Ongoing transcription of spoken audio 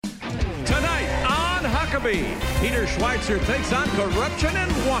Huckabee. Peter Schweitzer takes on corruption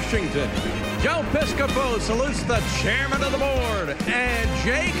in Washington. Joe Piscopo salutes the chairman of the board. And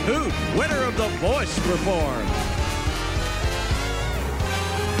Jake Hoot, winner of the voice reform.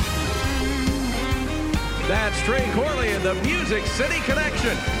 That's Trey Corley in the Music City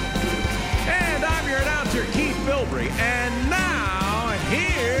Connection. And I'm your announcer, Keith Bilbrey. And now,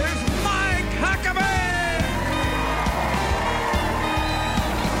 here's Mike Huckabee!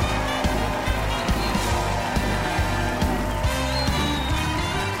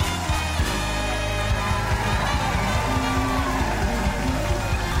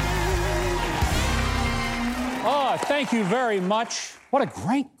 Oh, thank you very much. What a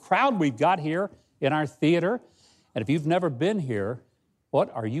great crowd we've got here in our theater. And if you've never been here,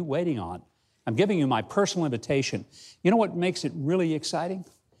 what are you waiting on? I'm giving you my personal invitation. You know what makes it really exciting?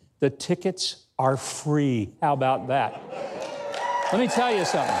 The tickets are free. How about that? Let me tell you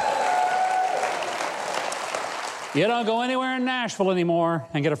something. You don't go anywhere in Nashville anymore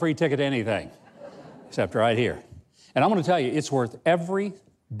and get a free ticket to anything, except right here. And I'm going to tell you, it's worth every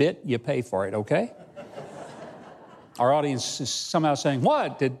bit you pay for it, okay? Our audience is somehow saying,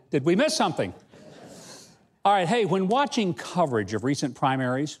 what? Did we miss something? All right, hey, when watching coverage of recent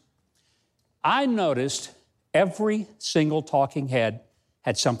primaries, I noticed every single talking head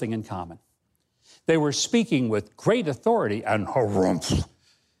had something in common. They were speaking with great authority and harumph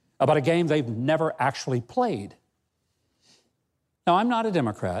about a game they've never actually played. Now, I'm not a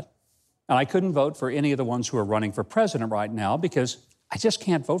Democrat, and I couldn't vote for any of the ones who are running for president right now because I just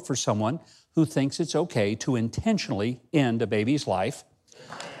can't vote for someone who thinks it's okay to intentionally end a baby's life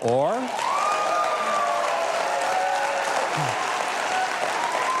or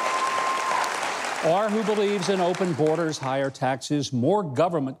who believes in open borders, higher taxes, more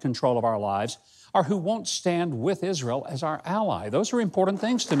government control of our lives, or who won't stand with Israel as our ally. Those are important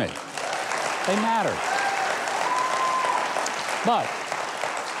things to me. They matter. But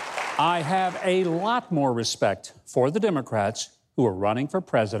I have a lot more respect for the Democrats who are running for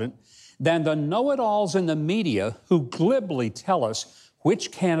president than the know-it-alls in the media who glibly tell us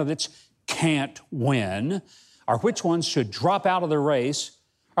which candidates can't win or which ones should drop out of the race,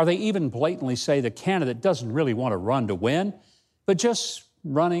 or they even blatantly say the candidate doesn't really want to run to win, but just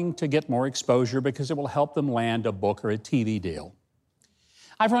running to get more exposure because it will help them land a book or a TV deal.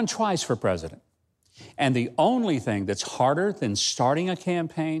 I've run twice for president, and the only thing that's harder than starting a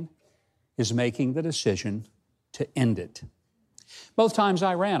campaign is making the decision to end it. Both times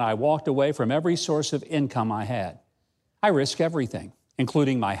I ran, I walked away from every source of income I had. I risked everything,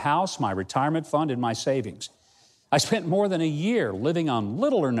 including my house, my retirement fund, and my savings. I spent more than a year living on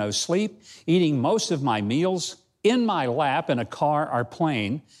little or no sleep, eating most of my meals in my lap in a car or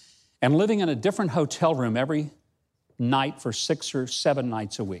plane, and living in a different hotel room every night for 6 or 7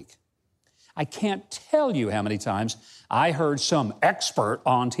 nights a week. I can't tell you how many times I heard some expert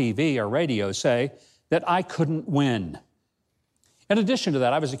on TV or radio say that I couldn't win. In addition to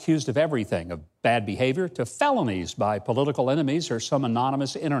that, I was accused of everything, of bad behavior to felonies by political enemies or some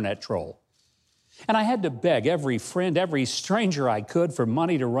anonymous internet troll. And I had to beg every friend, every stranger I could for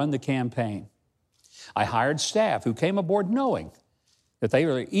money to run the campaign. I hired staff who came aboard knowing that they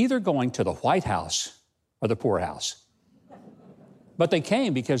were either going to the White House or the poorhouse. But they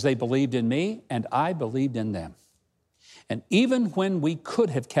came because they believed in me and I believed in them. And even when we could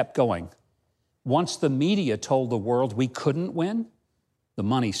have kept going, once the media told the world we couldn't win, the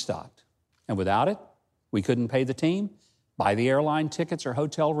money stopped. And without it, we couldn't pay the team, buy the airline tickets or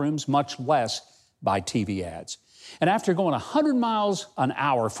hotel rooms, much less buy TV ads. And after going 100 miles an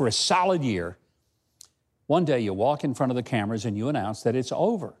hour for a solid year, one day you walk in front of the cameras and you announce that it's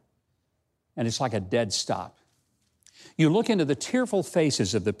over. And it's like a dead stop. You look into the tearful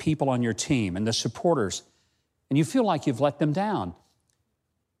faces of the people on your team and the supporters, and you feel like you've let them down.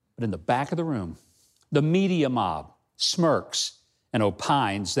 But in the back of the room, the media mob smirks and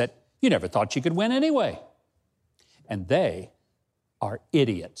opines that you never thought you could win anyway. And they are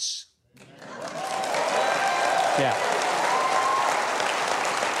idiots. Yeah.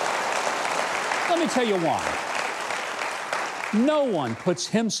 Let me tell you why. No one puts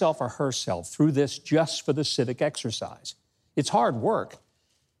himself or herself through this just for the civic exercise. It's hard work,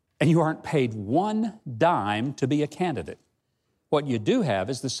 and you aren't paid one dime to be a candidate. What you do have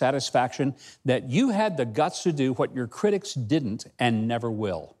is the satisfaction that you had the guts to do what your critics didn't and never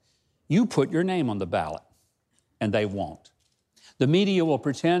will. You put your name on the ballot, and they won't. The media will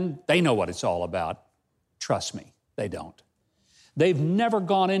pretend they know what it's all about. Trust me, they don't. They've never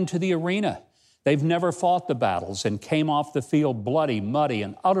gone into the arena. They've never fought the battles and came off the field bloody, muddy,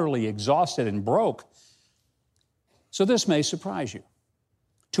 and utterly exhausted and broke. So this may surprise you.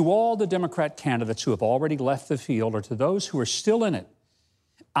 To all the Democrat candidates who have already left the field or to those who are still in it,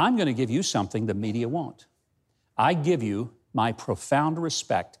 I'm going to give you something the media won't. I give you my profound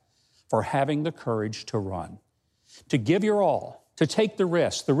respect for having the courage to run, to give your all, to take the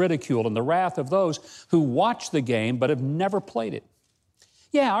risk, the ridicule, and the wrath of those who watch the game but have never played it.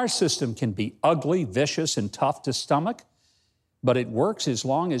 Yeah, our system can be ugly, vicious, and tough to stomach, but it works as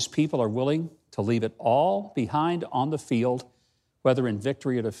long as people are willing to leave it all behind on the field, whether in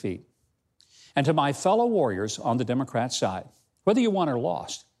victory or defeat. And to my fellow warriors on the Democrat side, whether you won or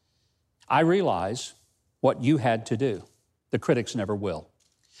lost, I realize what you had to do. The critics never will.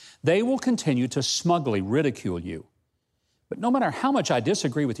 They will continue to smugly ridicule you. But no matter how much I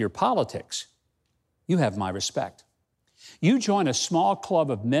disagree with your politics, you have my respect. You join a small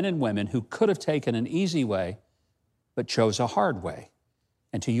club of men and women who could have taken an easy way, but chose a hard way.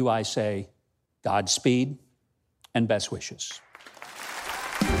 And to you I say, Godspeed and best wishes.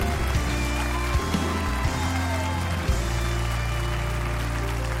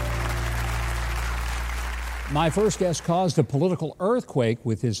 My first guest caused a political earthquake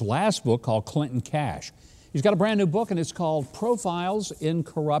with his last book called Clinton Cash. He's got a brand new book, and it's called Profiles in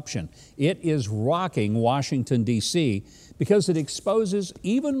Corruption. It is rocking Washington, D.C., because it exposes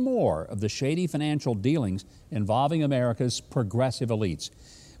even more of the shady financial dealings involving America's progressive elites.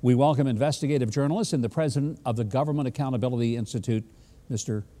 We welcome investigative journalist and the president of the Government Accountability Institute,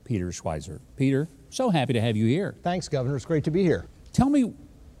 Mr. Peter Schweizer. Peter, so happy to have you here. Thanks, Governor. It's great to be here. Tell me,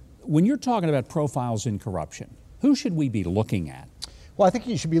 when you're talking about profiles in corruption, who should we be looking at? Well, I think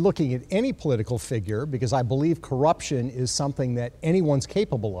you should be looking at any political figure because I believe corruption is something that anyone's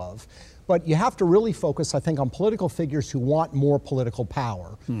capable of. But you have to really focus, I think, on political figures who want more political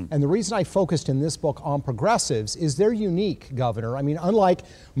power. And the reason I focused in this book on progressives is they're unique, Governor. I mean, unlike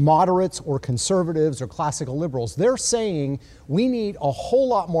moderates or conservatives or classical liberals, they're saying we need a whole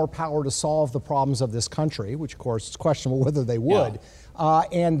lot more power to solve the problems of this country, which, of course, is questionable whether they would.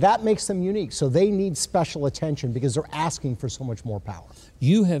 And that makes them unique. So they need special attention because they're asking for so much more power.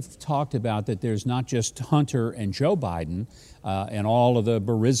 You have talked about that there's not just Hunter and Joe Biden and all of the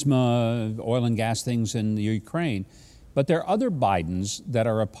Burisma oil and gas things in the Ukraine, but there are other Bidens that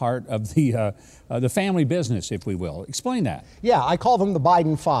are a part of the family business, if we will. Explain that. Yeah, I call them the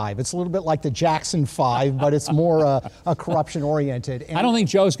Biden Five. It's a little bit like the Jackson Five, but it's more corruption-oriented. I don't think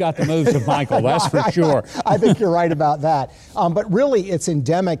Joe's got the moves of Michael, that's for sure. I think you're right about that. But really, it's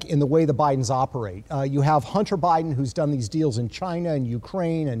endemic in the way the Bidens operate. You have Hunter Biden, who's done these deals in China and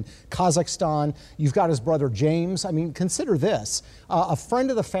Ukraine and Kazakhstan. You've got his brother James. I mean, consider this. A friend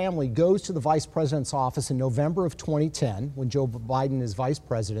of the family goes to the vice president's office in November of 2010, when Joe Biden is vice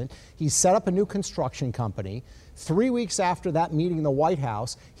president. He set up a new construction company. 3 weeks after that meeting in the White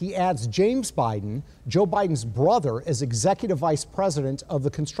House, he adds James Biden, Joe Biden's brother, as executive vice president of the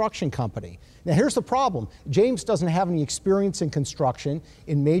construction company. Now, here's the problem. James doesn't have any experience in construction,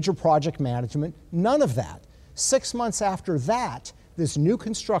 in major project management, none of that. 6 months after that, this new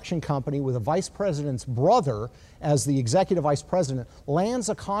construction company with a vice president's brother as the executive vice president lands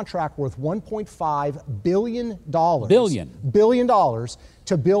a contract worth $1.5 billion. Billion dollars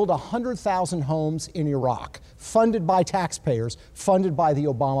to build 100,000 homes in Iraq, funded by taxpayers, funded by the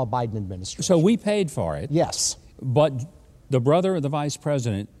Obama-Biden administration. So we paid for it. Yes. But the brother of the vice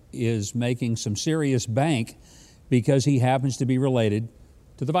president is making some serious bank because he happens to be related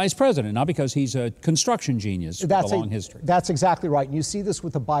to the vice president, not because he's a construction genius with a long history. That's exactly right. And you see this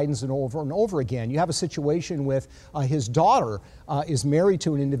with the Bidens and over again. You have a situation with his daughter is married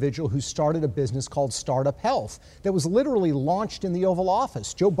to an individual who started a business called Startup Health that was literally launched in the Oval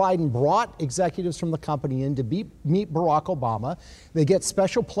Office. Joe Biden brought executives from the company in to meet Barack Obama. They get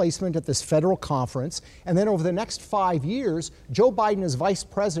special placement at this federal conference. And then over the next 5 years, Joe Biden as vice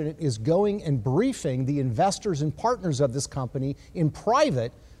president is going and briefing the investors and partners of this company in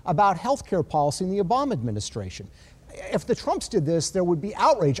private about healthcare policy in the Obama administration. If the Trumps did this, there would be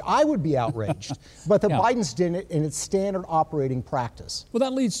outrage. I would be outraged. But the Bidens did it in its standard operating practice. Well,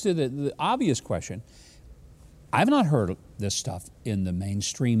 that leads to the obvious question. I've not heard this stuff in the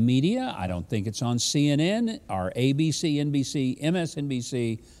mainstream media. I don't think it's on CNN or ABC, NBC,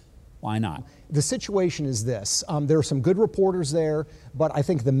 MSNBC. Why not? The situation is this. There are some good reporters there, but I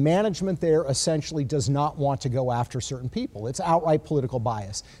think the management there essentially does not want to go after certain people. It's outright political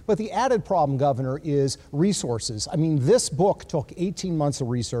bias. But the added problem, Governor, is resources. I mean, this book took 18 months of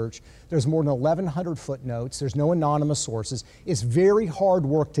research. There's more than 1,100 footnotes. There's no anonymous sources. It's very hard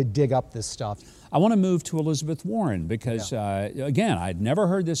work to dig up this stuff. I want to move to Elizabeth Warren because, again, I'd never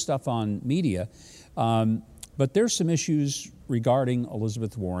heard this stuff on media, but there's some issues regarding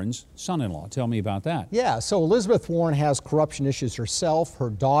Elizabeth Warren's son-in-law. Tell me about that. Yeah, so Elizabeth Warren has corruption issues herself.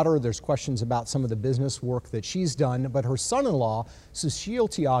 Her daughter, there's questions about some of the business work that she's done. But her son-in-law, Sushil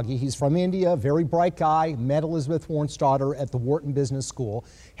Tyagi, he's from India, very bright guy, met Elizabeth Warren's daughter at the Wharton Business School,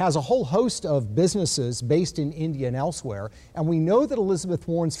 has a whole host of businesses based in India and elsewhere. And we know that Elizabeth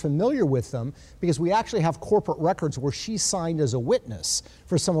Warren's familiar with them because we actually have corporate records where she signed as a witness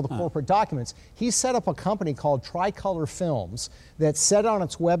for some of the corporate documents. He set up a company called Tricolor Films that said on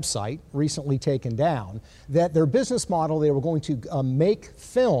its website, recently taken down, that their business model, they were going to make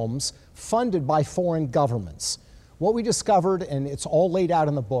films funded by foreign governments. What we discovered, and it's all laid out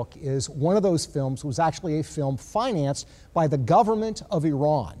in the book, is one of those films was actually a film financed by the government of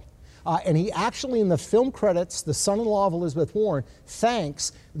Iran. And he actually, in the film credits, the son-in-law of Elizabeth Warren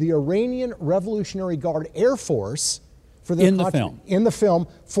thanks the Iranian Revolutionary Guard Air Force for their in the film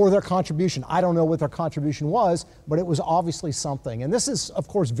for their contribution. I don't know what their contribution was, but it was obviously something. And this is, of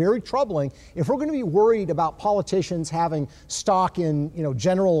course, very troubling. If we're going to be worried about politicians having stock in,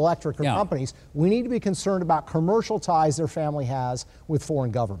 General Electric or companies, we need to be concerned about commercial ties their family has with foreign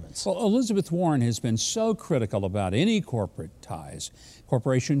governments. Well, Elizabeth Warren has been so critical about any corporate ties.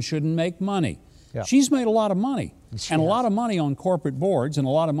 Corporations shouldn't make money. Yeah. She's made a lot of money, She and has. a lot of money on corporate boards, and a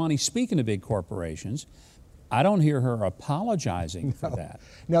lot of money speaking to big corporations. I don't hear her apologizing for that.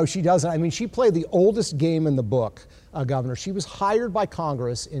 No, she doesn't. I mean, she played the oldest game in the book, Governor. She was hired by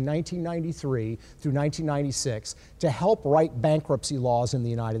Congress in 1993 through 1996 to help write bankruptcy laws in the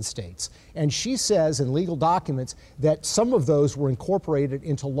United States. And she says in legal documents that some of those were incorporated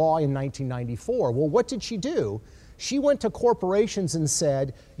into law in 1994. Well, what did she do? She went to corporations and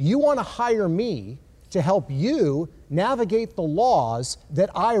said, you want to hire me to help you navigate the laws that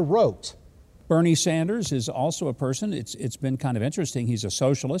I wrote. Bernie Sanders is also a person, it's been kind of interesting. He's a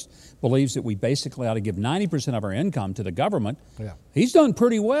socialist, believes that we basically ought to give 90% of our income to the government. Yeah. He's done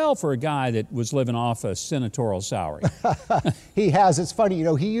pretty well for a guy that was living off a senatorial salary. He has. It's funny,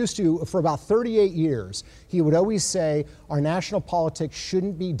 he used to, for about 38 years, he would always say our national politics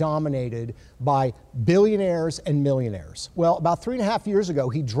shouldn't be dominated by billionaires and millionaires. Well, about 3.5 years ago,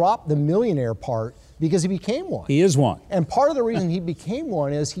 he dropped the millionaire part because he became one. He is one. And part of the reason he became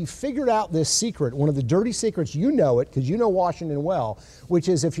one is he figured out this secret, one of the dirty secrets, you know it, because you know Washington well, which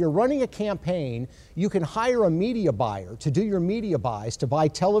is if you're running a campaign, you can hire a media buyer to do your media buys, to buy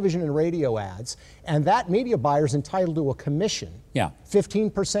television and radio ads, and that media buyer is entitled to a commission,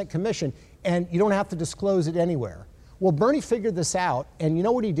 15% commission, and you don't have to disclose it anywhere. Well, Bernie figured this out, and you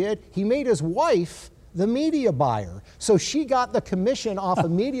know what he did? He made his wife the media buyer. So she got the commission off of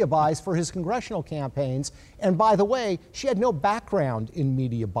media buys for his congressional campaigns. And by the way, she had no background in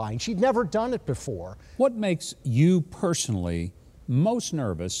media buying. She'd never done it before. What makes you personally most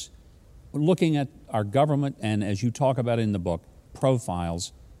nervous looking at our government and, as you talk about in the book,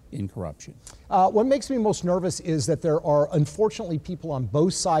 profiles in corruption? What makes me most nervous is that there are, unfortunately, people on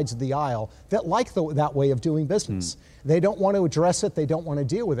both sides of the aisle that like that way of doing business. They don't want to address it. They don't want to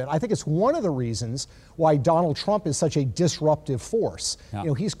deal with it. I think it's one of the reasons why Donald Trump is such a disruptive force.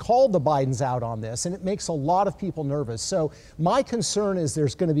 Yeah. He's called the Bidens out on this, and it makes a lot of people nervous. So my concern is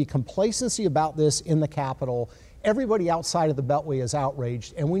there's going to be complacency about this in the Capitol. Everybody outside of the Beltway is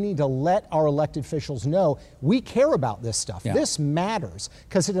outraged, and we need to let our elected officials know we care about this stuff. Yeah. This matters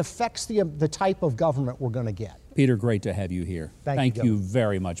because it affects the type of government we're going to get. Peter, great to have you here. Thank you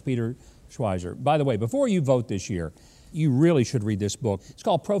very much. Peter Schweizer. By the way, before you vote this year, you really should read this book. It's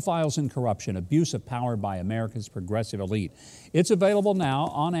called Profiles in Corruption, Abuse of Power by America's Progressive Elite. It's available now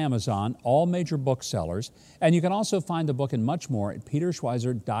on Amazon, all major booksellers, and you can also find the book and much more at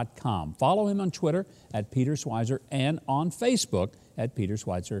peterschweizer.com. Follow him on Twitter at Peter Schweizer and on Facebook at Peter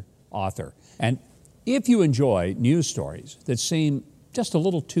Schweizer Author. And if you enjoy news stories that seem just a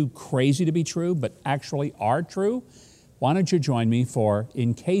little too crazy to be true, but actually are true, why don't you join me for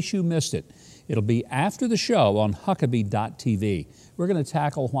In Case You Missed It? It'll be after the show on Huckabee.tv. We're going to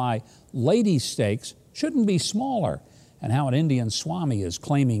tackle why ladies' steaks shouldn't be smaller and how an Indian Swami is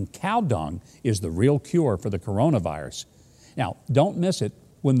claiming cow dung is the real cure for the coronavirus. Now, don't miss it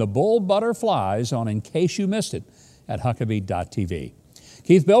when the bull butter flies on In Case You Missed It at Huckabee.tv.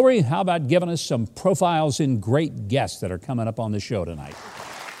 Keith Bilbrey, how about giving us some profiles in great guests that are coming up on the show tonight?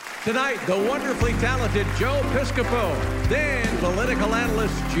 Tonight, the wonderfully talented Joe Piscopo, then political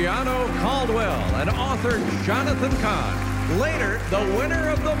analyst Gianno Caldwell, and author Jonathan Kahn. Later, the winner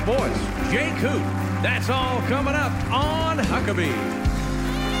of The Voice, Jay Coop. That's all coming up on Huckabee.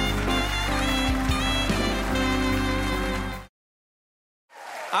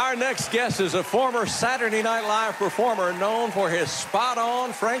 Our next guest is a former Saturday Night Live performer known for his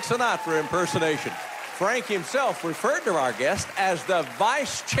spot-on Frank Sinatra impersonation. Frank himself referred to our guest as the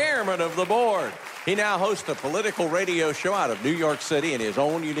vice chairman of the board. He now hosts a political radio show out of New York City in his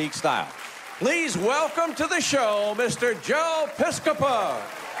own unique style. Please welcome to the show, Mr. Joe Piscopo.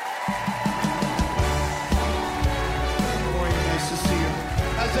 Good morning, nice to see you.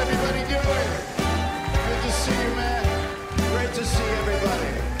 How's everybody doing? Good to see you, man. Great to see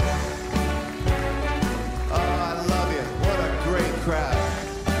everybody. Oh, I love you. What a great crowd.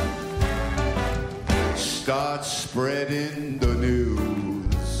 Start spreading the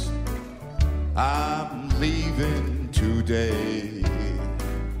news. I'm leaving today.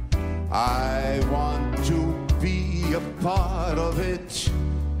 I want to be a part of it.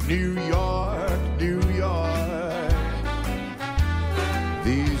 New York, New York.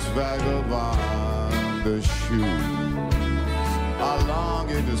 These vagabond shoes are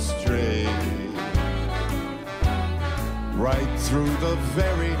longing to stray right through the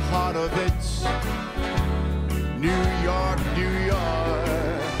very heart of it. New York, New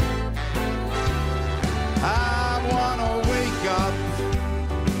York. I wanna wake up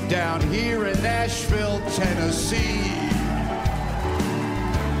down here in Nashville, Tennessee,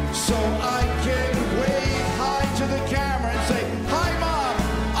 so I can wave hi to the camera and say, "Hi, Mom,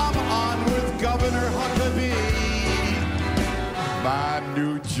 I'm on with Governor Huckabee." My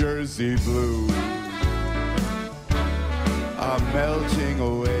New Jersey blues are melting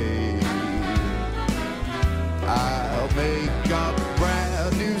away. I'll make a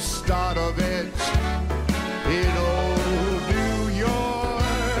brand new start of it in old New York.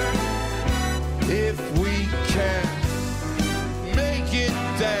 If we can make it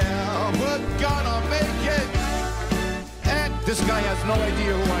down, we're gonna make it. And this guy has no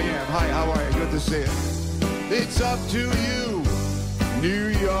idea who I am. Hi, how are you? Good to see you. It's up to you, New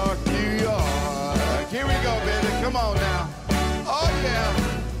York, New York. Here we go, baby. Come on now. Oh, yeah.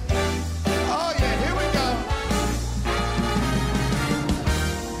 Oh, yeah. Here we go.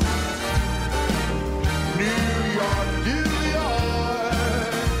 New York, New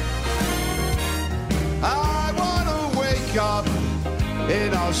York. I want to wake up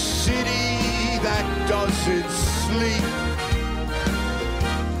in a city that doesn't sleep,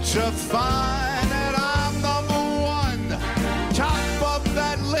 to find that I'm number one, top of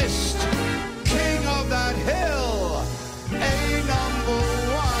that list, king of that hill, a number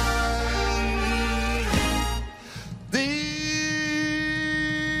one. These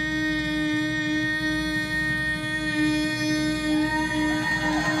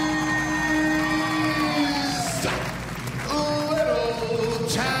little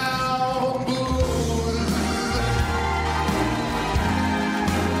town blues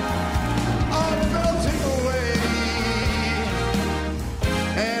are melting away,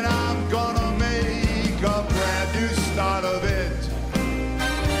 and I'm gonna make a brand new start of it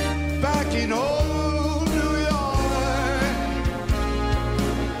back in old New York.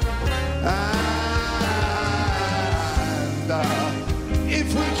 And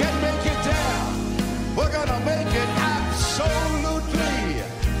if we can make it down, we're gonna make it absolutely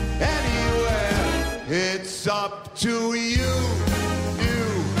anywhere. It's up to you,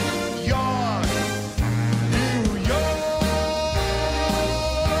 New York, New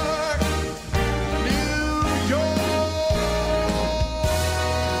York, New York.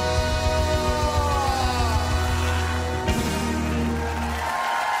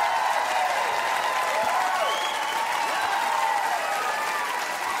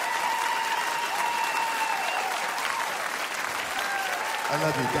 I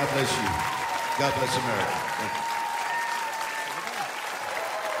love you. God bless you. God bless America. Thank you.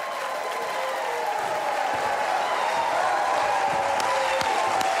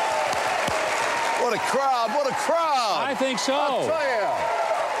 What a crowd. What a crowd. I think so. I'll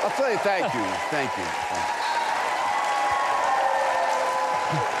tell you. Thank you. Thank you.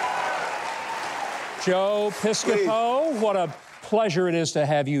 Joe Piscopo, what a pleasure it is to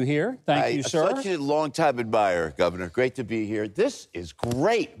have you here. Thank you, sir. Such a long-time admirer, Governor. Great to be here. This is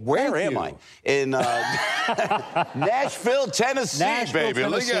great. Where am I? In Nashville, Tennessee, Nashville, baby.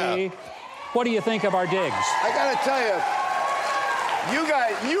 Look Tennessee. out. What do you think of our digs? I gotta tell you, you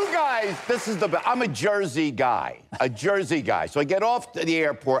guys, this is the best. I'm a Jersey guy. So I get off the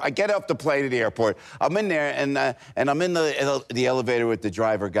airport. I get off the plane at the airport. I'm in there, and I'm in the elevator with the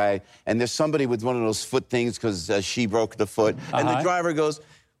driver guy, and there's somebody with one of those foot things because she broke the foot. And the driver goes,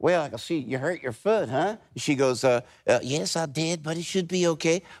 well, I go, see, you hurt your foot, huh? She goes, yes, I did, but it should be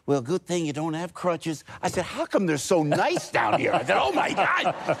okay. Well, good thing you don't have crutches. I said, how come they're so nice down here? I said, oh, my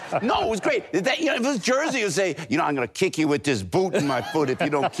God. No, it was great. If it was Jersey, you'd say, I'm going to kick you with this boot in my foot if you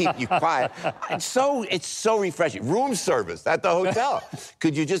don't keep you quiet. It's so refreshing. Room service at the hotel.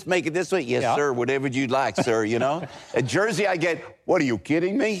 Could you just make it this way? Yes, sir, whatever you'd like, sir, At Jersey, I get, what, are you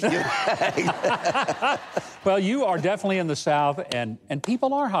kidding me? Well, you are definitely in the South, and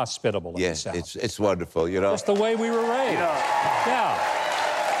people are hospitable in the South. Yes, it's wonderful, Just the way we were raised. Yeah.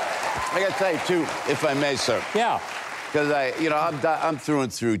 I got to tell you, too, if I may, sir. Yeah. Because I'm through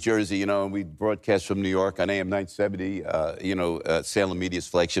and through Jersey, and we broadcast from New York on AM 970, Salem Media's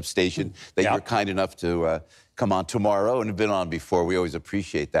flagship station that you're kind enough to come on tomorrow and have been on before. We always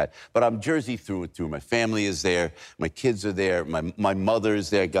appreciate that. But I'm Jersey through and through. My family is there. My kids are there. My mother is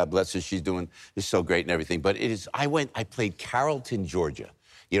there. God bless her. She's so great and everything. But I played Carrollton, Georgia.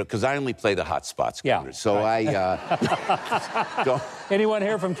 Because I only play the hot spots. Yeah. So right. Anyone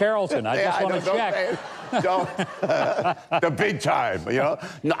here from Carrollton? I just want to check. The big time,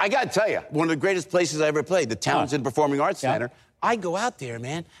 No, I got to tell you, one of the greatest places I ever played, the Townsend Performing Arts Center. I go out there,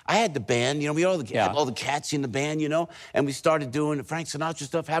 man. I had the band, we had all the cats in the band, and we started doing Frank Sinatra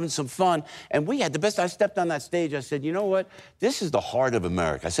stuff, having some fun, and we had the best. I stepped on that stage. I said, you know what? This is the heart of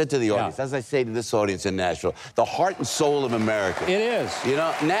America. I said to the audience, as I say to this audience in Nashville, the heart and soul of America. It is.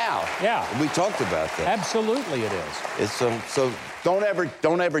 Now. Yeah. We talked about that. Absolutely, it is. It's so. Don't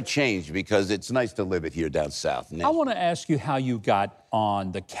ever change, because it's nice to live it here down south. I want to ask you how you got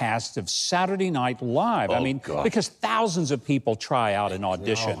on the cast of Saturday Night Live. Because thousands of people try out an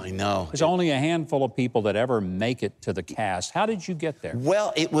audition. I know. There's only a handful of people that ever make it to the cast. How did you get there?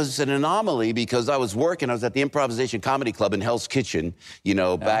 Well, it was an anomaly because I was at the Improvisation Comedy Club in Hell's Kitchen,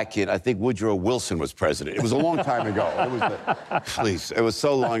 back in, I think Woodrow Wilson was president. It was a long time ago. It was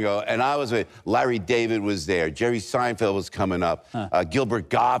so long ago. And I was with Larry David was there. Jerry Seinfeld was coming up. Gilbert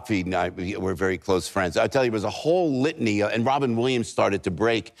Gottfried and I were very close friends. I tell you, it was a whole litany, and Robin Williams started to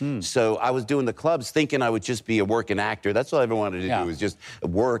break. So I was doing the clubs thinking I would just be a working actor. That's all I ever wanted to do, was just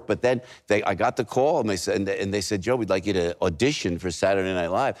work. But then I got the call, and they said, Joe, we'd like you to audition for Saturday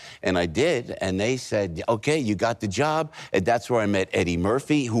Night Live. And I did, and they said, okay, you got the job. And that's where I met Eddie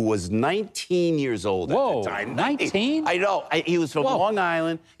Murphy, who was 19 years old at the time. 19? I know. He was from Long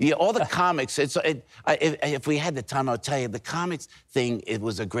Island. Yeah, all the comics. If we had the time, I'll tell you, the comics thing, it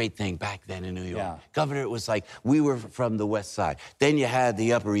was a great thing back then in New York. Yeah. Governor, it was like we were from the West Side. Then you had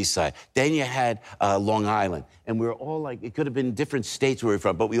the Upper East Side. Then you had Long Island. And we were all like, it could have been different states where we were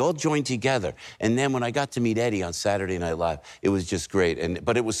from, but we all joined together. And then when I got to meet Eddie on Saturday Night Live, it was just great.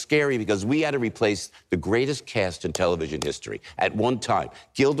 But it was scary because we had to replace the greatest cast in television history at one time.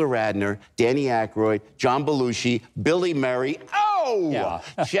 Gilda Radner, Danny Aykroyd, John Belushi, Billy Murray,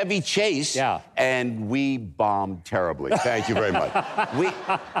 Chevy Chase. And we bombed terribly. Thank you very much.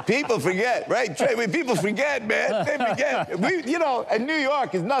 People forget, right? People forget, man. They forget. And New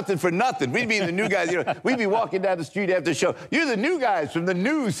York is nothing for nothing. We'd be the new guys. We'd be walking down the street after the show. You're the new guys from the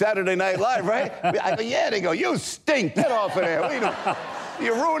new Saturday Night Live, right? I go, yeah. They go, you stink. Get off of there.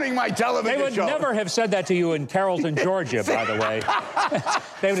 You're ruining my television show. They would never have said that to you in Carrollton, Georgia, by the way.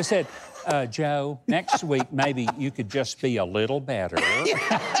 They would have said, Joe, next week maybe you could just be a little better.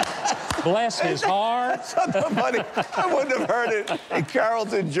 Bless his heart. That's not the money. I wouldn't have heard it in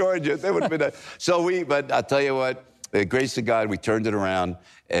Carrollton, Georgia. They would have been but I'll tell you what, the grace of God, we turned it around,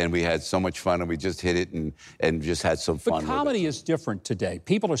 and we had so much fun, and we just hit it and just had some fun. But comedy is different today.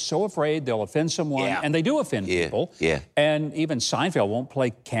 People are so afraid they'll offend someone, and they do offend people. Yeah. And even Seinfeld won't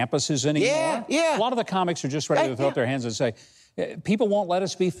play campuses anymore. Yeah. A lot of the comics are just ready to throw up their hands and say, people won't let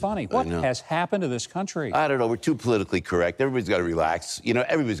us be funny. What has happened to this country? I don't know. We're too politically correct. Everybody's got to relax.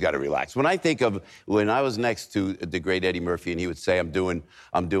 Everybody's got to relax. When I think of when I was next to the great Eddie Murphy, and he would say, I'm going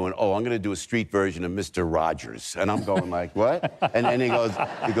to do a street version of Mr. Rogers. And I'm going like, what? And he goes,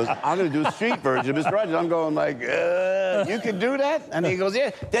 I'm going to do a street version of Mr. Rogers. I'm going like, you can do that? And he goes,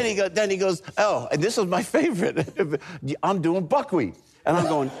 yeah. Then he goes, oh, and this was my favorite. I'm doing buckwheat. And I'm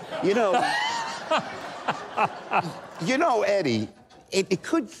going, Eddie, it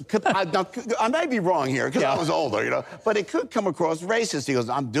could I may be wrong here because I was older, but it could come across racist. He goes,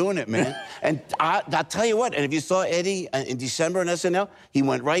 I'm doing it, man. And I'll tell you what, and if you saw Eddie in December on SNL, he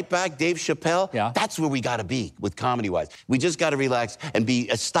went right back, Dave Chappelle. Yeah. That's where we got to be with comedy-wise. We just got to relax and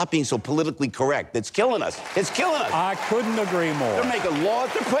stop being so politically correct. It's killing us. It's killing us. I couldn't agree more. They're making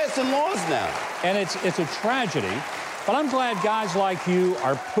laws. They're passing laws now. And it's a tragedy But I'm glad guys like you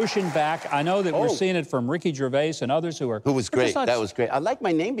are pushing back. I know that we're seeing it from Ricky Gervais and others who are... Who was great. That was great. I like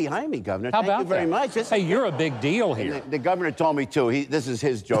my name behind me, Governor. How Thank about you very much. Hey, you're a big deal here. The governor told me, too. This is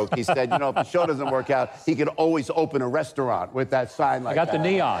his joke. He said, you know, if the show doesn't work out, he could always open a restaurant with that sign like that. I got the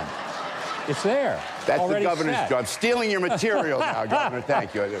neon. It's there. That's already the governor's set. job. I'm stealing your material now, Governor.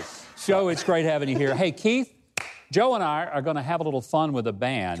 Thank you. Joe, it's great having you here. Hey, Keith, Joe and I are going to have a little fun with the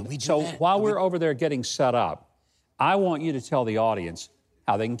band. Can we do so that? while we're over there getting set up, I want you to tell the audience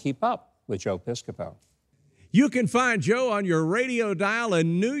how they can keep up with Joe Piscopo. You can find Joe on your radio dial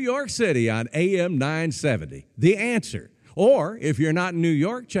in New York City on AM 970, The Answer. Or if you're not in New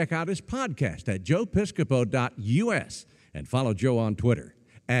York, check out his podcast at joepiscopo.us and follow Joe on Twitter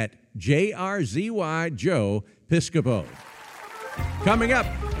at JRZY Joe Piscopo. Coming up,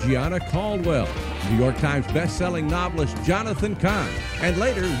 Gianna Caldwell, New York Times best-selling novelist Jonathan Cahn, and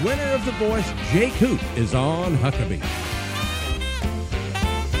later, winner of The Voice, Jay Coote, is on Huckabee.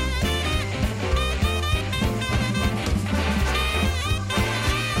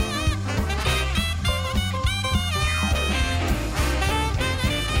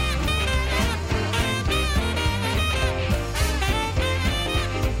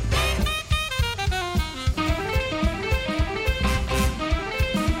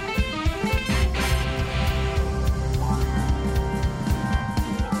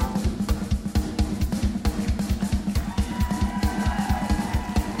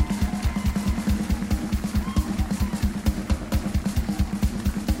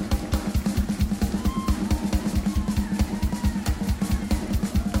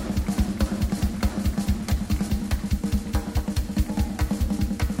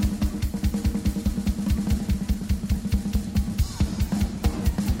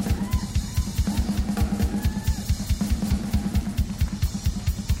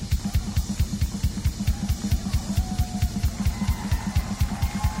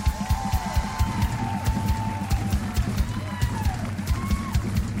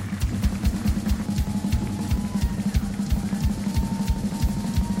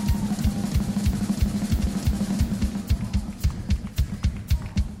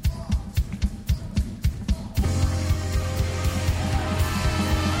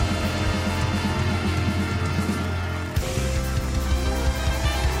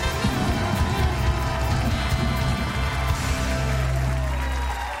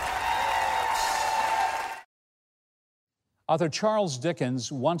 Author Charles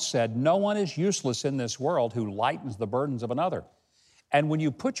Dickens once said, "No one is useless in this world who lightens the burdens of another." And when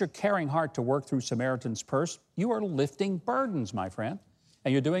you put your caring heart to work through Samaritan's Purse, you are lifting burdens, my friend.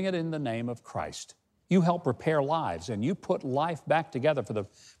 And you're doing it in the name of Christ. You help repair lives, and you put life back together for the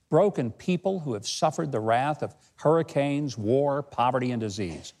broken people who have suffered the wrath of hurricanes, war, poverty, and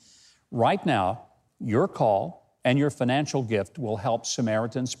disease. Right now, your call and your financial gift will help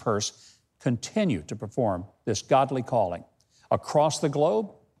Samaritan's Purse continue to perform this godly calling across the globe,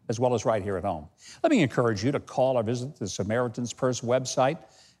 as well as right here at home. Let me encourage you to call or visit the Samaritan's Purse website,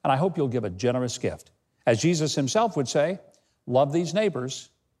 and I hope you'll give a generous gift. As Jesus himself would say, love these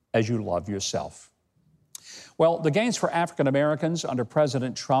neighbors as you love yourself. Well, the gains for African Americans under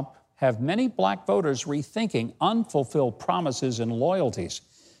President Trump have many black voters rethinking unfulfilled promises and loyalties.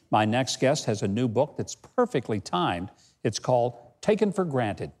 My next guest has a new book that's perfectly timed. It's called Taken for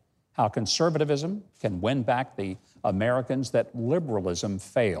Granted: How Conservatism Can Win Back the Americans That Liberalism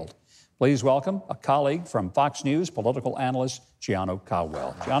Failed. Please welcome a colleague from Fox News, political analyst Gianna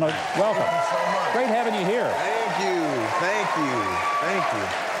Caldwell. Gianna, welcome. Thank you so much. Great having you here. Thank you. Thank you. Thank you.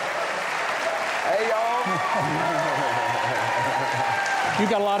 Hey, y'all. You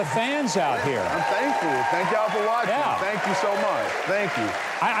got a lot of fans out here. I'm thankful. Thank y'all for watching. Yeah. Thank you so much. Thank you.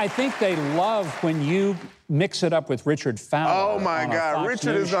 I think they love when you mix it up with Richard Fowler. Oh, my on a God. Fox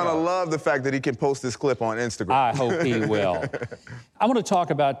Richard News is going to show. love the fact that he can post this clip on Instagram. I hope he will. I want to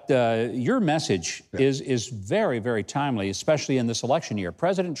talk about your message is very, very timely, especially in this election year.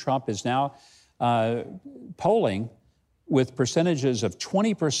 President Trump is now polling with percentages of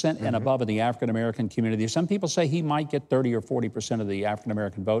 20% and above in the African-American community. Some people say he might get 30 or 40% of the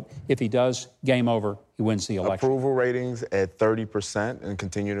African-American vote. If he does, game over, he wins the election. Approval ratings at 30% and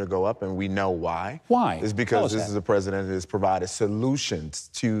continue to go up, and we know why. Why? It's Tell us because this that. is a president that has provided solutions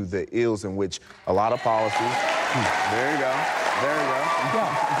to the ills in which a lot of policies. There you go. There you go.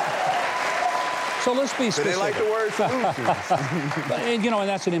 Yeah. So let's be So specific. they like the word solutions. And, and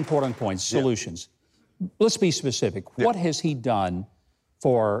that's an important point, solutions. Let's be specific. What has he done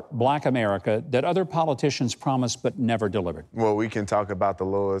for Black America that other politicians promised but never delivered? Well, we can talk about the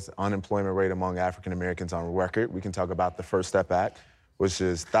lowest unemployment rate among African Americans on record. We can talk about the First Step Act, which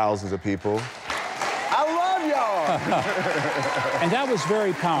is thousands of people. I love y'all. And that was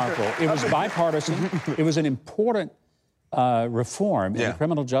very powerful. It was bipartisan. It was an important reform in the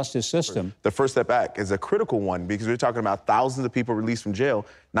criminal justice system. The First Step Act is a critical one because we're talking about thousands of people released from jail,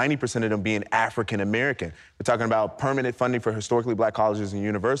 90% of them being African American. We're talking about permanent funding for historically black colleges and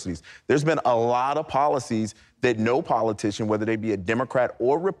universities. There's been a lot of policies that no politician, whether they be a Democrat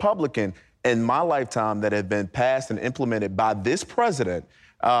or Republican, in my lifetime that have been passed and implemented by this president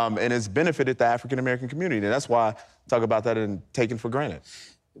and has benefited the African American community. And that's why I talk about that and taken for granted.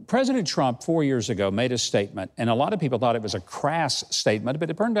 President Trump 4 years ago made a statement, and a lot of people thought it was a crass statement, but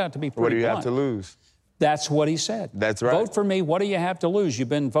it turned out to be pretty What do you blunt. have to lose? That's what he said. That's right. Vote for me. What do you have to lose? You've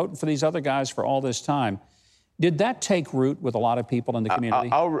been voting for these other guys for all this time. Did that take root with a lot of people in the community?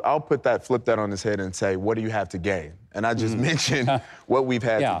 I'll flip that on his head and say, what do you have to gain? And I just mentioned what we've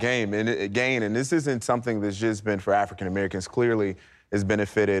had to gain. And this isn't something that's just been for African Americans. Clearly, it's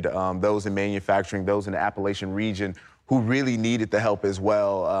benefited those in manufacturing, those in the Appalachian region who really needed the help as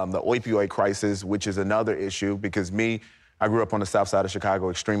well. The opioid crisis, which is another issue, because I grew up on the south side of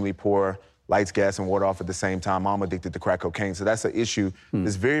Chicago, extremely poor, lights, gas, and water off at the same time. I'm addicted to crack cocaine. So that's an issue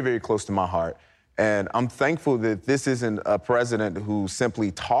that's very, very close to my heart. And I'm thankful that this isn't a president who simply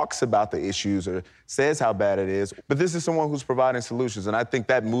talks about the issues or says how bad it is, but this is someone who's providing solutions. And I think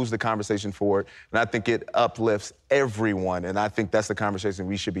that moves the conversation forward. And I think it uplifts everyone. And I think that's the conversation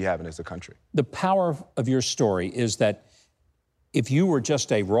we should be having as a country. The power of your story is that if you were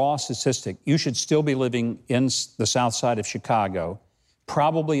just a raw statistic, you should still be living in the south side of Chicago,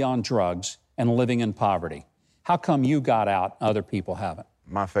 probably on drugs and living in poverty. How come you got out, other people haven't?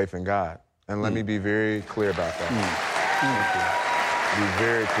 My faith in God. And let me be very clear about that. Thank you. Be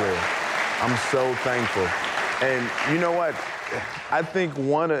very clear. I'm so thankful. And you know what? I think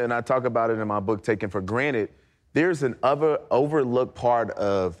and I talk about it in my book, Taken for Granted, there's an overlooked part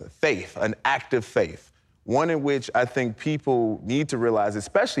of faith, an active faith. One in which I think people need to realize,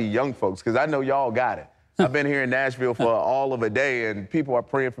 especially young folks, because I know y'all got it. I've been here in Nashville for all of a day, and people are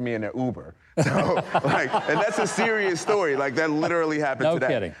praying for me in their Uber. So, and that's a serious story. Like, that literally happened today.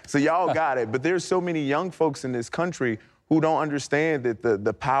 No kidding. So y'all got it. But there's so many young folks in this country who don't understand that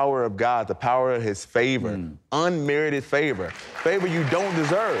the power of God, the power of his favor, unmerited favor you don't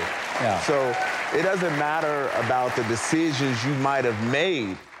deserve. Yeah. So it doesn't matter about the decisions you might have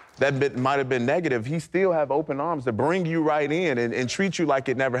made that might have been negative. He still have open arms to bring you right in and treat you like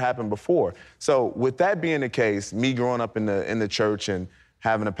it never happened before. So with that being the case, me growing up in the church and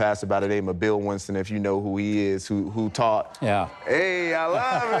having a pastor by the name of Bill Winston, if you know who he is, who taught. Yeah. Hey, I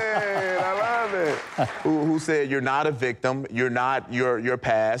love it. I love it. Who said you're not a victim, you're not your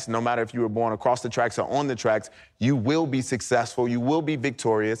past. No matter if you were born across the tracks or on the tracks, you will be successful. You will be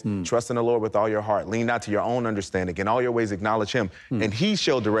victorious. Trust in the Lord with all your heart. Lean not to your own understanding. In all your ways, acknowledge him, and he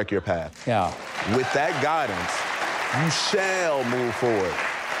shall direct your path. Yeah. With that guidance, you shall move forward.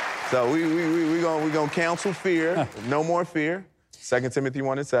 So we're gonna counsel fear. No more fear. 2 Timothy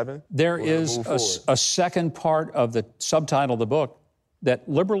 1:7. There is a second part of the subtitle of the book that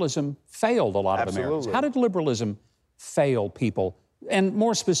liberalism failed a lot of Americans. How did liberalism fail people, and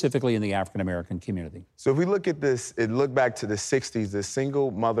more specifically in the African American community? So if we look at this, look back to the 60s, the single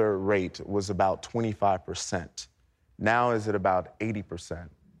mother rate was about 25%. Now is it about 80%?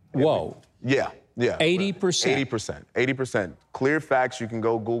 Whoa. Yeah. 80%? 80%. Clear facts. You can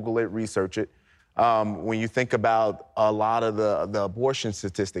go Google it, research it. When you think about a lot of the abortion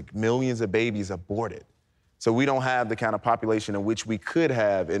statistic, millions of babies aborted. So we don't have the kind of population in which we could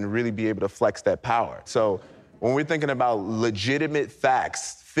have and really be able to flex that power. So when we're thinking about legitimate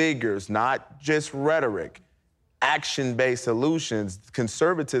facts, figures, not just rhetoric, action-based solutions,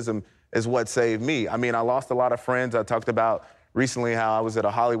 conservatism is what saved me. I mean, I lost a lot of friends. I talked about recently how I was at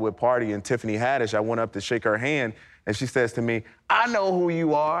a Hollywood party and Tiffany Haddish, I went up to shake her hand and she says to me, "I know who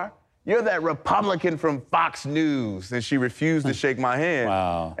you are. You're that Republican from Fox News." And she refused to shake my hand.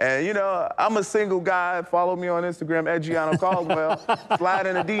 Wow. And, you know, I'm a single guy. Follow me on Instagram, @Gianno Caldwell. Slide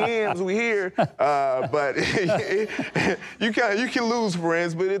in the DMs, we here. But you can lose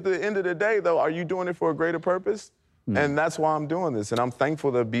friends. But at the end of the day, though, are you doing it for a greater purpose? And that's why I'm doing this. And I'm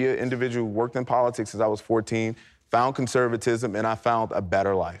thankful to be an individual who worked in politics since I was 14, found conservatism, and I found a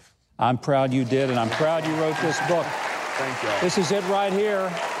better life. I'm proud you did, and I'm proud you wrote this book. Thank you. This is it right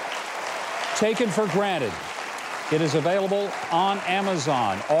here. Taken for Granted. It is available on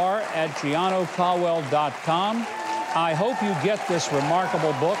Amazon or at GiannoCaldwell.com. I hope you get this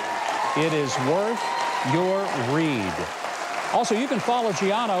remarkable book. It is worth your read. Also, you can follow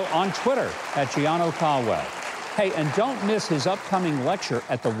Gianno on Twitter @GiannoCaldwell. Hey, and don't miss his upcoming lecture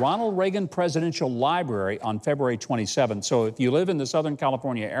at the Ronald Reagan Presidential Library on February 27th. So if you live in the Southern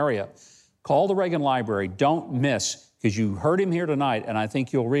California area, Call the Reagan Library. Don't miss, because you heard him here tonight, and I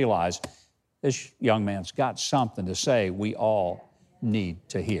think you'll realize this young man's got something to say we all need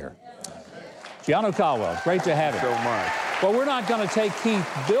to hear. Gianno Caldwell, great to have you. So much. But we're not going to take Keith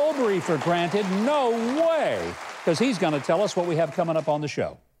Bilbrey for granted. No way, because he's going to tell us what we have coming up on the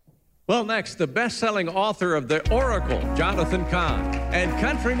show. Well, next, the best-selling author of The Oracle, Jonathan Cahn, and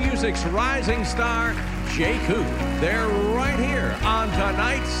country music's rising star, Jay Coo. They're right here on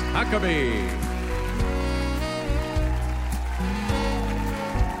tonight's Huckabee.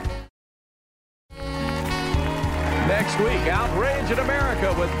 Next week, Outrage in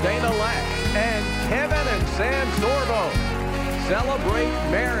America with Dana Lash and Kevin and Sam Sorbo. Celebrate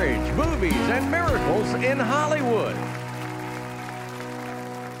marriage, movies, and miracles in Hollywood.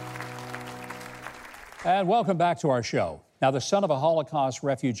 And welcome back to our show. Now, the son of a Holocaust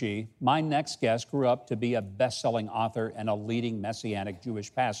refugee, my next guest grew up to be a best-selling author and a leading Messianic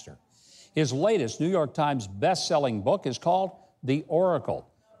Jewish pastor. His latest New York Times best-selling book is called The Oracle,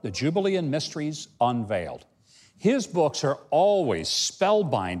 The Jubilean Mysteries Unveiled. His books are always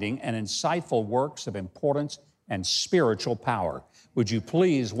spellbinding and insightful works of importance and spiritual power. Would you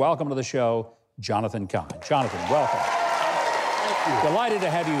please welcome to the show, Jonathan Cahn. Jonathan, welcome. Thank you. Delighted to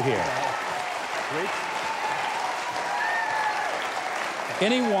have you here. Great.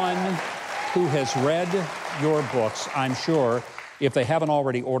 Anyone who has read your books, I'm sure, if they haven't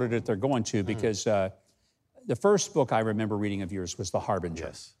already ordered it, they're going to, because the first book I remember reading of yours was The Harbinger.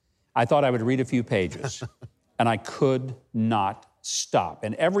 Yes. I thought I would read a few pages, and I could not stop.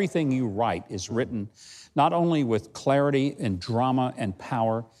 And everything you write is written not only with clarity and drama and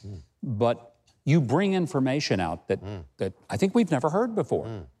power, but you bring information out that I think we've never heard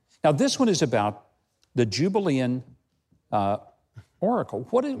before. Now, this one is about the Jubilean Oracle.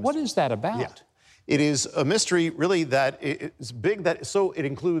 What is that about? Yeah. It is a mystery, really, that it's big. So it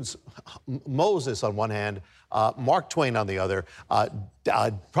includes Moses on one hand, Mark Twain on the other,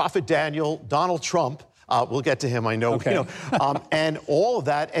 Prophet Daniel, Donald Trump. We'll get to him, I know. Okay. And all of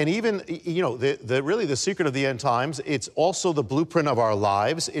that, and even, really the secret of the end times. It's also the blueprint of our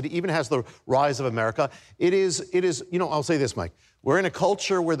lives. It even has the rise of America. It is. I'll say this, Mike. We're in a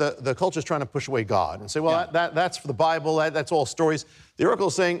culture where the culture is trying to push away God and say, well, that's for the Bible. That's all stories. The Oracle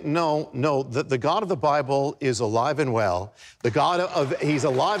is saying, no. The God of the Bible is alive and well. He's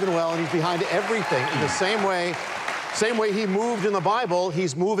alive and well, and he's behind everything in the same way. Same way he moved in the Bible,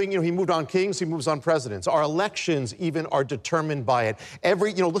 he's moving, he moved on kings, he moves on presidents. Our elections even are determined by it.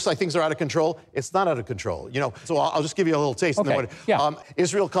 Looks like things are out of control. It's not out of control, So I'll just give you a little taste. Okay.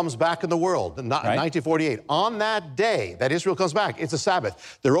 Israel comes back in the world in 1948. On that day that Israel comes back, it's a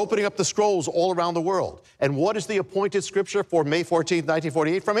Sabbath. They're opening up the scrolls all around the world. And what is the appointed scripture for May 14th,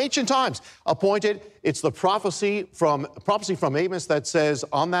 1948? From ancient times. Appointed, it's the prophecy from Amos that says,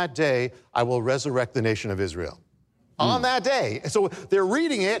 on that day, I will resurrect the nation of Israel. On that day. So they're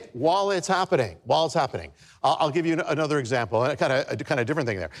reading it while it's happening. I'll give you another example, a kind of different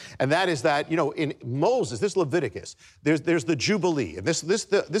thing there. And that is that, in Moses, this Leviticus, there's the Jubilee. And this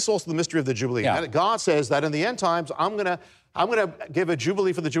is also the mystery of the Jubilee. Yeah. God says that in the end times, I'm going to give a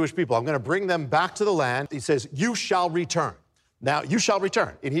Jubilee for the Jewish people. I'm going to bring them back to the land. He says, you shall return. Now, you shall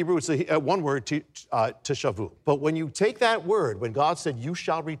return. In Hebrew, it's one word, teshavu. But when you take that word, when God said, you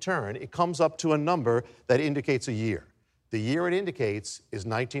shall return, it comes up to a number that indicates a year. The year it indicates is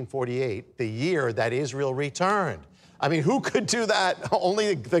 1948, the year that Israel returned. I mean, who could do that?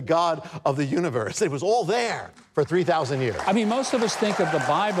 Only the God of the universe. It was all there for 3,000 years. I mean, most of us think of the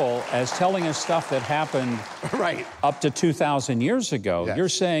Bible as telling us stuff that happened up to 2,000 years ago. Yes. You're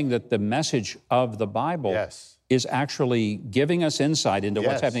saying that the message of the Bible is actually giving us insight into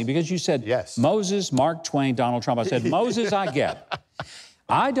what's happening. Because you said Moses, Mark Twain, Donald Trump. I said, Moses, I get.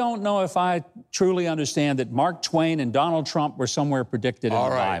 I don't know if I truly understand that Mark Twain and Donald Trump were somewhere predicted in the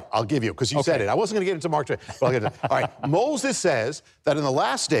Bible. I'll give you, because you said it. I wasn't going to get into Mark Twain, but I'll get into it. All right, Moses says that in the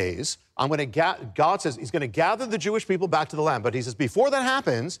last days, God says he's going to gather the Jewish people back to the land. But he says, before that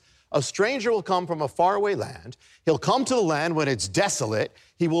happens, a stranger will come from a faraway land. He'll come to the land when it's desolate.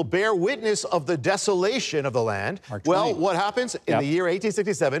 He will bear witness of the desolation of the land. Well, what happens in the year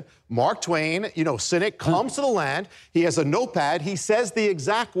 1867? Mark Twain, cynic, comes to the land. He has a notepad. He says the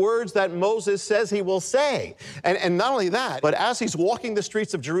exact words that Moses says he will say. And not only that, but as he's walking the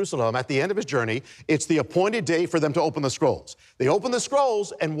streets of Jerusalem at the end of his journey, it's the appointed day for them to open the scrolls. They open the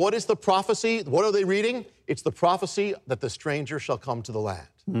scrolls, and what is the prophecy? What are they reading? It's the prophecy that the stranger shall come to the land.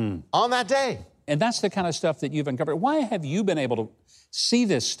 On that day. And that's the kind of stuff that you've uncovered. Why have you been able to see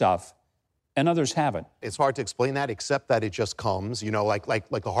this stuff and others haven't. It's hard to explain that, except that it just comes, you know, like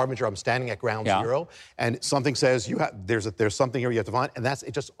the Harbinger. I'm standing at ground zero, and something says there's something here you have to find, and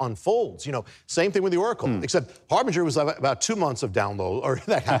it just unfolds. You know, same thing with the Oracle, except Harbinger was about 2 months of download or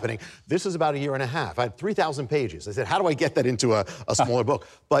that happening. This is about 1.5 years. I had 3,000 pages. I said, how do I get that into a smaller book?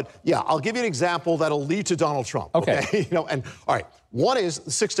 But yeah, I'll give you an example that'll lead to Donald Trump. Okay. You know, and all right. One is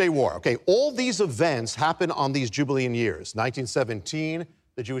the Six-Day War. Okay, all these events happen on these Jubilean years. 1917.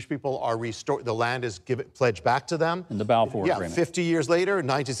 The Jewish people are restored. The land is pledged back to them. In the Balfour Agreement. 50 years later,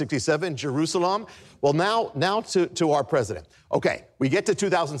 1967, Jerusalem. Well, now to our president. Okay, we get to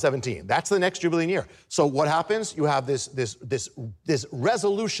 2017. That's the next Jubilean year. So what happens? You have this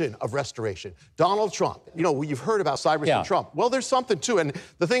resolution of restoration. Donald Trump. You know, you've heard about Cyrus and Trump. Well, there's something too. And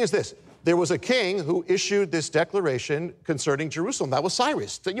the thing is this. There was a king who issued this declaration concerning Jerusalem. That was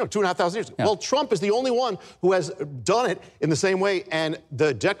Cyrus, 2,500 years ago. Well, Trump is the only one who has done it in the same way, and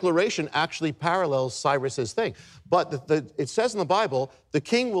the declaration actually parallels Cyrus's thing. But it says in the Bible, the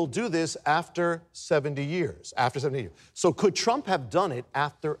king will do this after 70 years. After 70 years. So could Trump have done it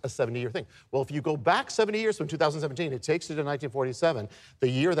after a 70-year thing? Well, if you go back 70 years from 2017, it takes you to 1947, the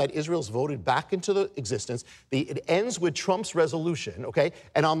year that Israel's voted back into the existence. It ends with Trump's resolution, okay?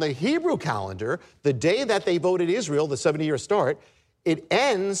 And on the Hebrew calendar, the day that they voted Israel, the 70-year start, it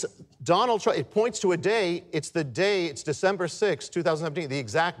ends, Donald Trump, it points to a day, it's December 6, 2017, the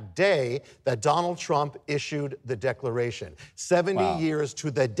exact day that Donald Trump issued the declaration. 70 years to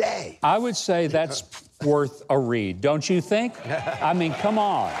the day. I would say that's worth a read, don't you think? I mean, come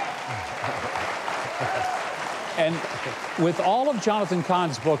on. And with all of Jonathan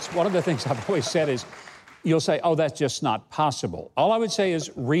Cahn's books, one of the things I've always said is, you'll say, oh, that's just not possible. All I would say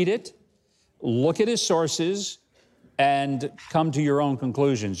is read it, look at his sources, and come to your own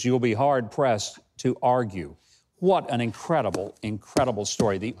conclusions. You'll be hard-pressed to argue. What an incredible, incredible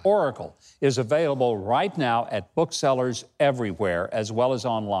story. The Oracle is available right now at booksellers everywhere, as well as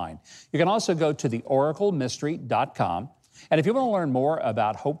online. You can also go to theoraclemystery.com. And if you want to learn more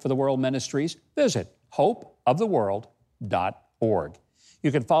about Hope for the World Ministries, visit hopeoftheworld.org.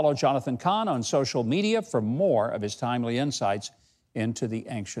 You can follow Jonathan Cahn on social media for more of his timely insights into the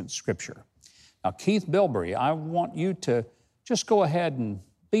ancient Scripture. Now, Keith Bilbrey, I want you to just go ahead and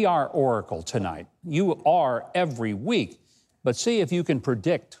be our oracle tonight. You are every week, but see if you can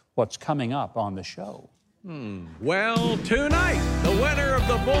predict what's coming up on the show. Well, tonight, the winner of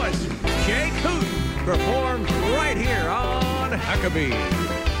The Voice, Jay Coote, performs right here on Huckabee.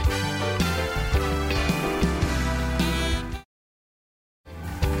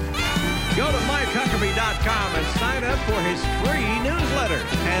 Go to MikeHuckabee.com and sign up for his free newsletter.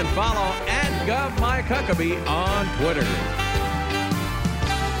 And follow @GovMikeHuckabee on Twitter.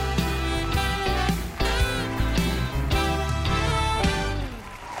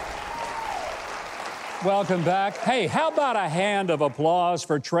 Welcome back. Hey, how about a hand of applause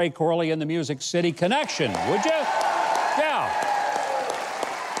for Trey Corley and the Music City Connection, would you? Yeah.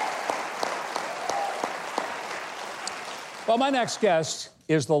 Well, my next guest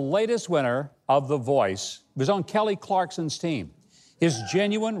is the latest winner of The Voice. He was on Kelly Clarkson's team. His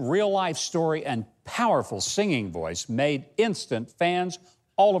genuine, real-life story and powerful singing voice made instant fans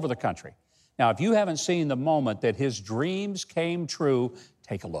all over the country. Now, if you haven't seen the moment that his dreams came true,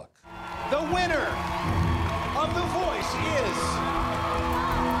 take a look. The winner of The Voice is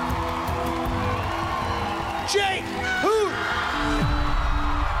Jay Coote.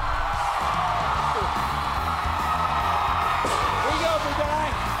 Here you go, big guy.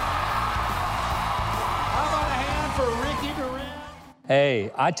 How about a hand for Ricky Duran?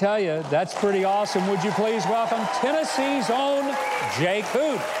 Hey, I tell you, that's pretty awesome. Would you please welcome Tennessee's own Jay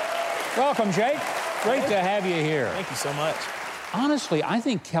Coote. Welcome, Jake. Great to have you here. Thank you so much. Honestly, I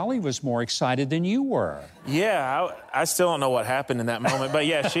think Kelly was more excited than you were. Yeah, I still don't know what happened in that moment, but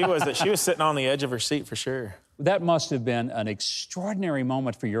yeah, she was sitting on the edge of her seat for sure. That must have been an extraordinary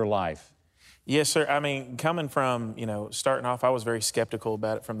moment for your life. Yes, sir. I mean, coming from, starting off, I was very skeptical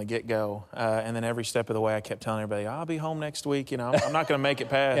about it from the get-go. And then every step of the way, I kept telling everybody, I'll be home next week, I'm not going to make it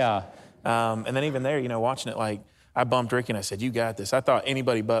past. Yeah. And then even there, watching it, I bumped Ricky and I said, you got this. I thought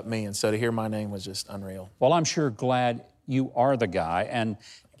anybody but me, and so to hear my name was just unreal. Well, I'm sure glad you are the guy. And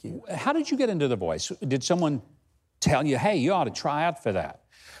how did you get into The Voice? Did someone tell you, hey, you ought to try out for that?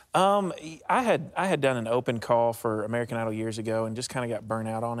 I had done an open call for American Idol years ago and just kind of got burnt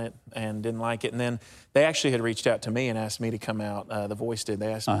out on it and didn't like it. And then they actually had reached out to me and asked me to come out. The Voice did.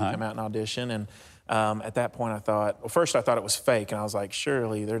 They asked me to come out and audition. And At that point, I thought, well, first I thought it was fake, and I was like,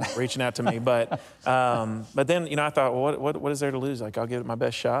 surely they're not reaching out to me. But then, you know, I thought, well, what is there to lose? Like, I'll give it my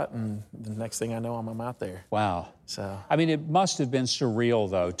best shot, and the next thing I know, I'm out there. Wow. So, I mean, it must have been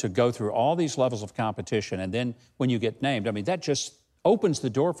surreal, though, to go through all these levels of competition, and then when you get named, I mean, that just opens the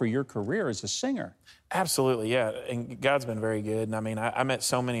door for your career as a singer. Absolutely, yeah. And God's been very good. And I mean, I met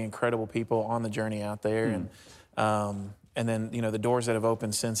so many incredible people on the journey out there, and then, you know, the doors that have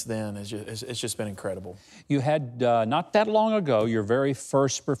opened since then, it's just been incredible. You had, not that long ago, your very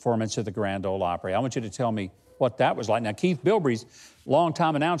first performance at the Grand Ole Opry. I want you to tell me what that was like. Now, Keith Bilbrey's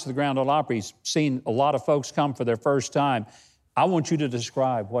longtime announcer of the Grand Ole Opry. He's seen a lot of folks come for their first time. I want you to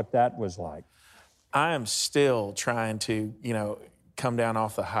describe what that was like. I am still trying to, you know, come down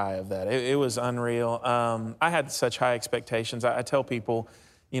off the high of that. It was unreal. I had such high expectations. I tell people,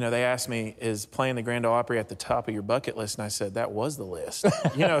 you know, they asked me, is playing the Grand Ole Opry at the top of your bucket list? And I said, that was the list.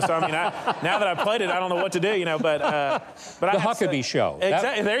 You know, so I mean, now that I've played it, I don't know what to do, you know, but the Huckabee Show.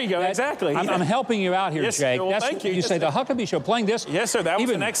 Exactly. There you go, exactly. I'm helping you out here, yes, Jake. Well, thank you. You say the Huckabee Show, playing this. Yes, sir, that was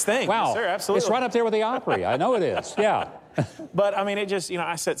the next thing. Wow. Yes, sir, absolutely. It's right up there with the Opry. I know it is, yeah. But, I mean, it just, you know,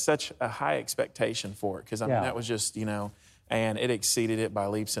 I set such a high expectation for it because, I mean, that was just, you know, and it exceeded it by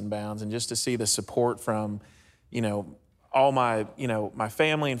leaps and bounds. And just to see the support from, you know, all my, you know, my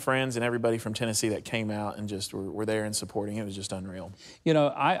family and friends and everybody from Tennessee that came out and just were there and supporting, it was just unreal. You know,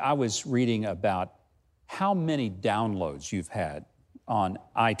 I was reading about how many downloads you've had on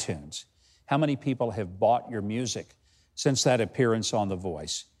iTunes, how many people have bought your music since that appearance on The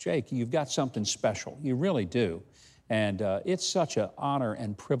Voice. Jake, you've got something special. You really do. And it's such an honor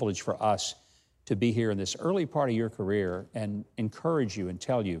and privilege for us to be here in this early part of your career and encourage you and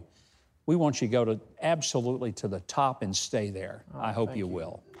tell you, we want you to go absolutely to the top and stay there. I hope you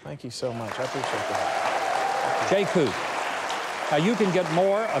will. Thank you so much. I appreciate that. Jake Hoot. Now, you can get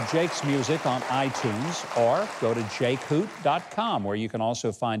more of Jake's music on iTunes or go to jakehoot.com, where you can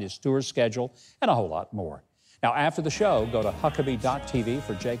also find his tour schedule and a whole lot more. Now, after the show, go to Huckabee.tv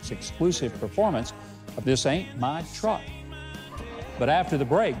for Jake's exclusive performance of This Ain't My Truck. But after the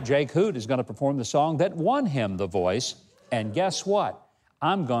break, Jake Hoot is going to perform the song that won him The Voice. And guess what?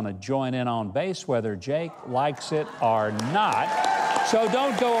 I'm going to join in on bass whether Jake likes it or not. So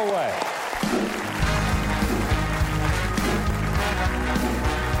don't go away.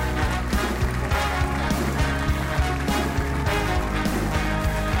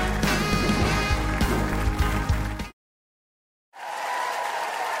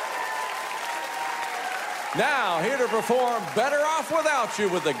 Now, here to perform Better Off Without You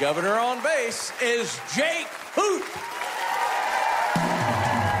with the Governor on bass is Jake Hoot.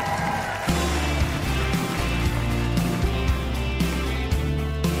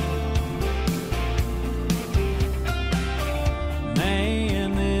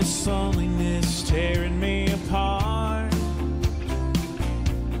 Man, this loneliness tearing me apart.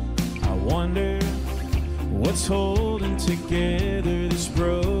 I wonder what's holding together this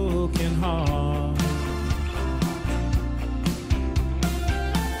broken heart.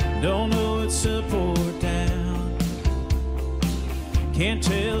 Don't know what's up or down. Can't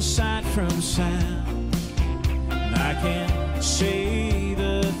tell sight from sound. And I can see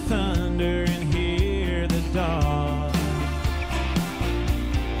the thunder and hear the dawn.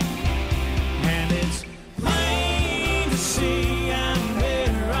 And it's plain to see I'm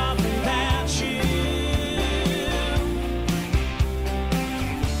better off without you.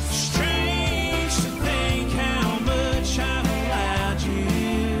 Strange to think how much I've allowed you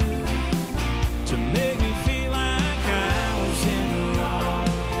to make me feel like I was in the wrong.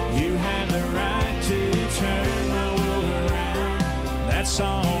 You had the right to turn my world around. That's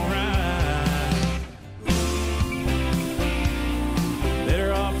all right.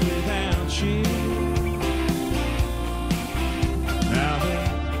 Better off without you. Now the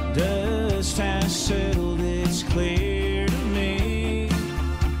dust has settled, it's clear to me.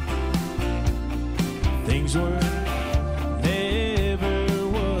 Things were never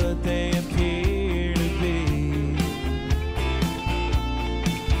what they appear to be.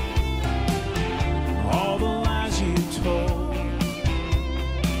 All the lies you told,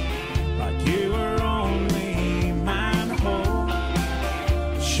 like you were only mine to hold.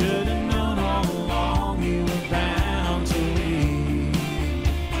 Should have known all along you were bound to leave.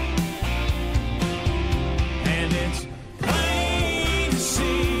 And it's plain to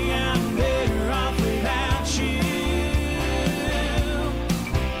see I'm better off without you.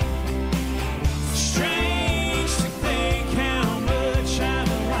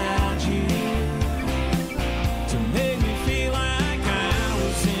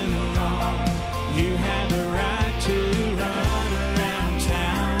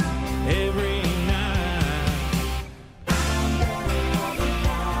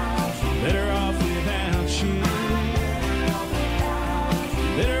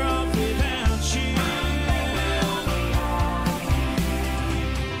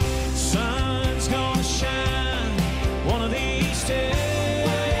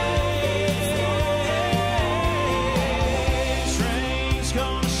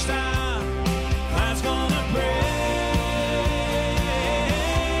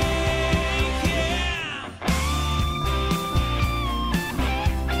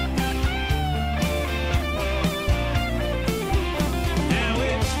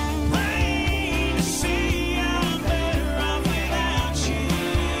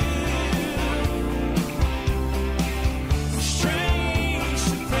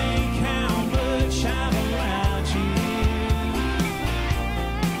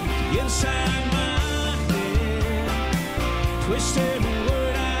 inside my head. Twist every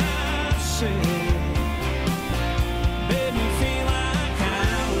word I say.